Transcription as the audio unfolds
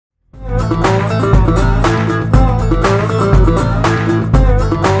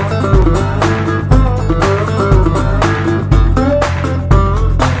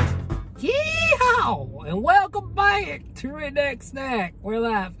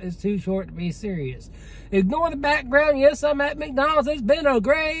laugh is too short to be serious. Ignore the background. Yes, I'm at McDonald's. It's been a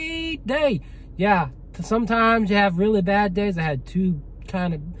great day. Yeah, sometimes you have really bad days. I had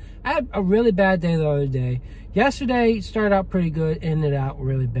a really bad day the other day. Yesterday started out pretty good, ended out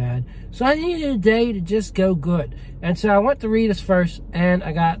really bad. So I needed a day to just go good. And so I went to Rita's first, and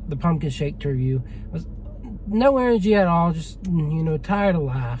I got the pumpkin shake to review. Was no energy at all, just, you know, tired of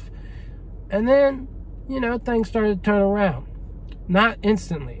life. And then, you know, things started to turn around. Not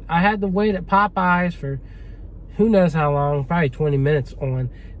instantly. I had to wait at Popeyes for who knows how long, probably 20 minutes on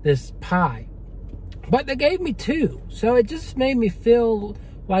this pie. But they gave me 2. So it just made me feel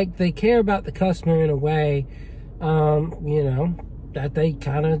like they care about the customer in a way, you know, that they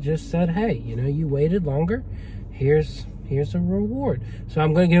kind of just said, hey, you know, you waited longer. Here's a reward. So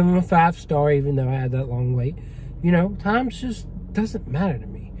I'm going to give them a 5-star, even though I had that long wait. You know, time just doesn't matter to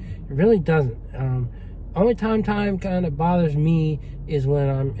me. It really doesn't. Only time kind of bothers me is when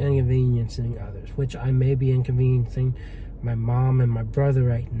I'm inconveniencing others, which I may be inconveniencing my mom and my brother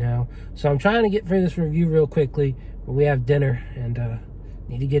right now. So I'm trying to get through this review real quickly, but we have dinner and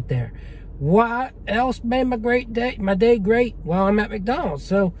need to get there. What else made my day great? Well, I'm at McDonald's,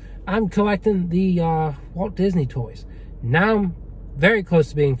 so I'm collecting the Walt Disney toys. Now I'm very close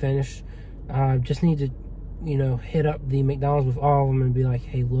to being finished. Just need to, you know, hit up the McDonald's with all of them and be like,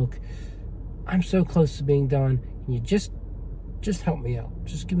 hey, look, I'm so close to being done. Can you just help me out?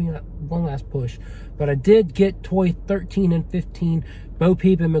 Just give me one last push. But I did get toy 13 and 15, Bo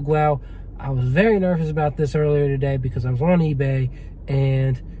Peep and Miguel. I was very nervous about this earlier today because I was on eBay,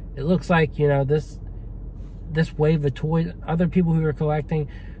 and it looks like, you know, this wave of toys, other people who are collecting,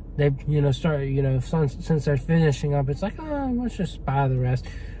 they've, you know, started, you know, since they're finishing up, it's like, oh, let's just buy the rest.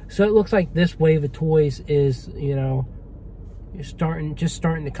 So it looks like this wave of toys is, you know, just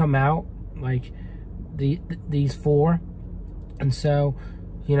starting to come out, like these 4. And so,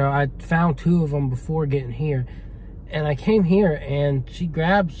 you know, I found 2 of them before getting here, and I came here and she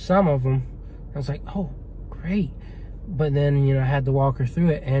grabbed some of them. I was like, oh, great. But then, you know, I had to walk her through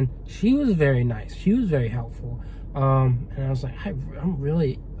it, and she was very nice. She was very helpful. And I was like,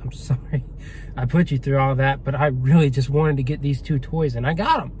 I'm sorry I put you through all that, but I really just wanted to get these 2 toys, and I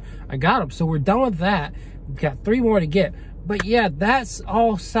got them. So we're done with that. We've got 3 more to get. But yeah, that's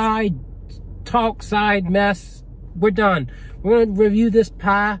all side talk, side mess. We're done. We're going to review this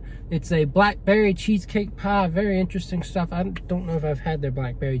pie. It's a blackberry cheesecake pie. Very interesting stuff. I don't know if I've had their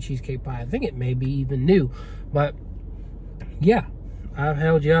blackberry cheesecake pie. I think it may be even new. But yeah, I've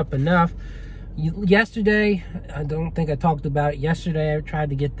held you up enough. Yesterday, I don't think I talked about it. Yesterday, I tried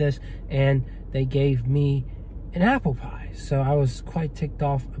to get this, and they gave me an apple pie. So I was quite ticked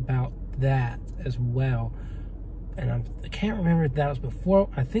off about that as well. And I can't remember if that was before.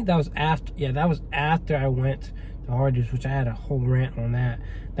 I think that was after. Yeah, that was after I went to Hardee's, which I had a whole rant on that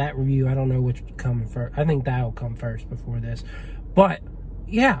review. I don't know which would come first. I think that'll come first before this. But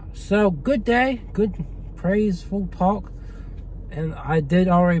yeah, so good day, good praiseful talk. And I did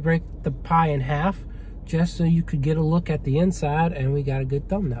already break the pie in half just so you could get a look at the inside, and we got a good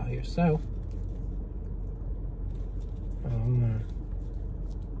thumbnail here. So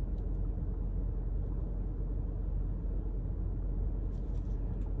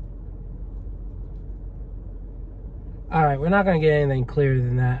all right, we're not going to get anything clearer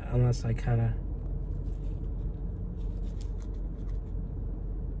than that unless I kind of...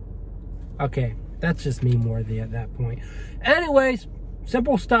 Okay, that's just me more at that point. Anyways,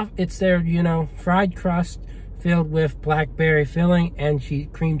 simple stuff. It's their, you know, fried crust filled with blackberry filling and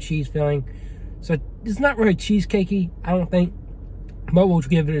cream cheese filling. So it's not really cheesecakey, I don't think. But we'll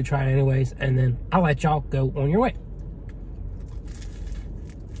give it a try anyways, and then I'll let y'all go on your way.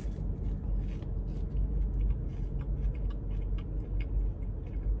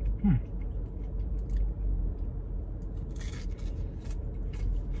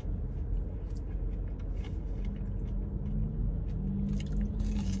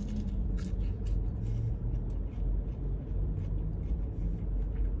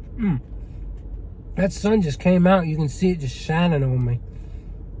 That sun just came out. You can see it just shining on me.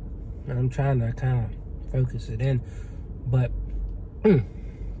 And I'm trying to kind of focus it in. But,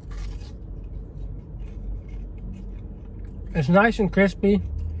 it's nice and crispy.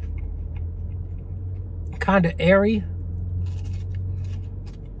 Kind of airy.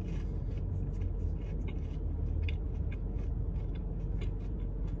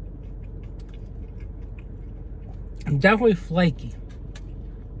 Definitely flaky.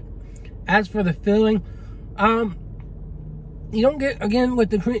 As for the filling, you don't get, again, with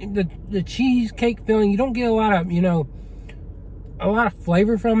the cheesecake filling, you don't get a lot of, you know, a lot of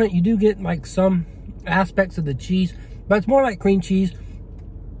flavor from it. You do get like some aspects of the cheese, but it's more like cream cheese.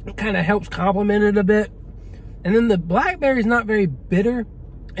 It kind of helps complement it a bit. And then the blackberry is not very bitter.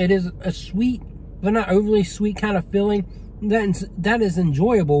 It is a sweet, but not overly sweet kind of filling. That is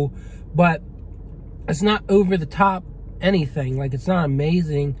enjoyable, but it's not over the top anything. Like, it's not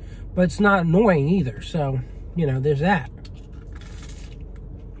amazing, but it's not annoying either. So, you know, there's that.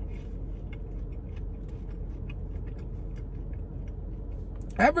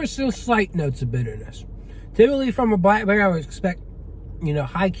 Ever so slight notes of bitterness. Typically from a blackberry, I would expect, you know,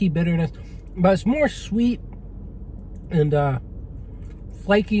 high-key bitterness, but it's more sweet and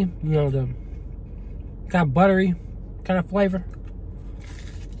flaky, you know, the kind of buttery kind of flavor.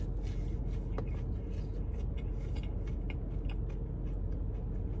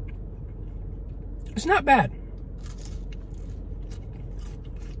 It's not bad.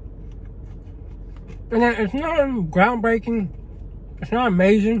 And it's not groundbreaking. It's not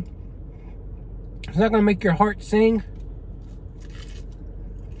amazing. It's not going to make your heart sing.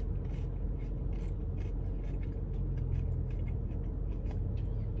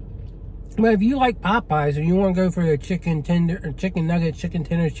 But if you like Popeyes or you want to go for a chicken tender or chicken nugget, chicken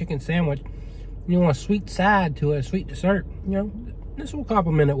tenders, chicken sandwich, you want a sweet side to a sweet dessert, you know, this will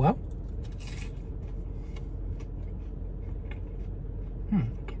complement it well.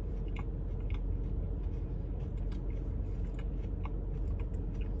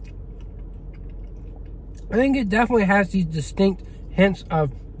 I think it definitely has these distinct hints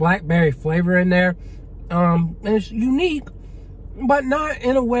of blackberry flavor in there. And it's unique, but not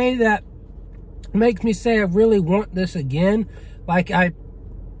in a way that makes me say I really want this again. Like, I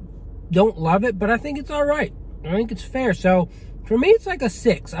don't love it, but I think it's all right. I think it's fair. So for me, it's like a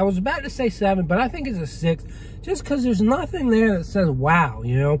 6. I was about to say 7, but I think it's a 6, just because there's nothing there that says wow,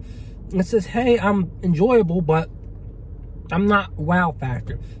 you know. It says, hey, I'm enjoyable, but I'm not wow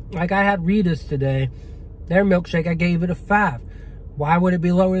factor. Like, I had Rita's today. Their milkshake, I gave it a 5. Why would it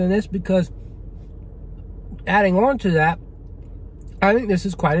be lower than this? Because adding on to that, I think this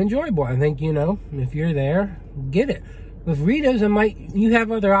is quite enjoyable. I think, you know, if you're there, get it. With Rita's, you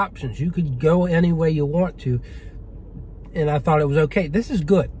have other options. You could go any way you want to. And I thought it was okay. This is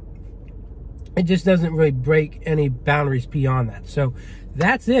good. It just doesn't really break any boundaries beyond that. So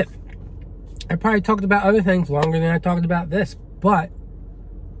that's it. I probably talked about other things longer than I talked about this, but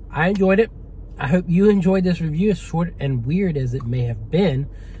I enjoyed it. I hope you enjoyed this review, as short and weird as it may have been.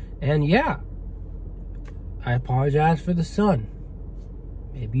 And yeah, I apologize for the sun.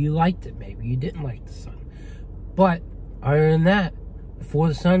 Maybe you liked it. Maybe you didn't like the sun. But other than that, before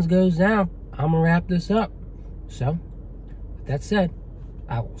the sun goes down, I'm going to wrap this up. So, with that said,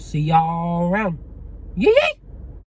 I will see y'all around. Yee!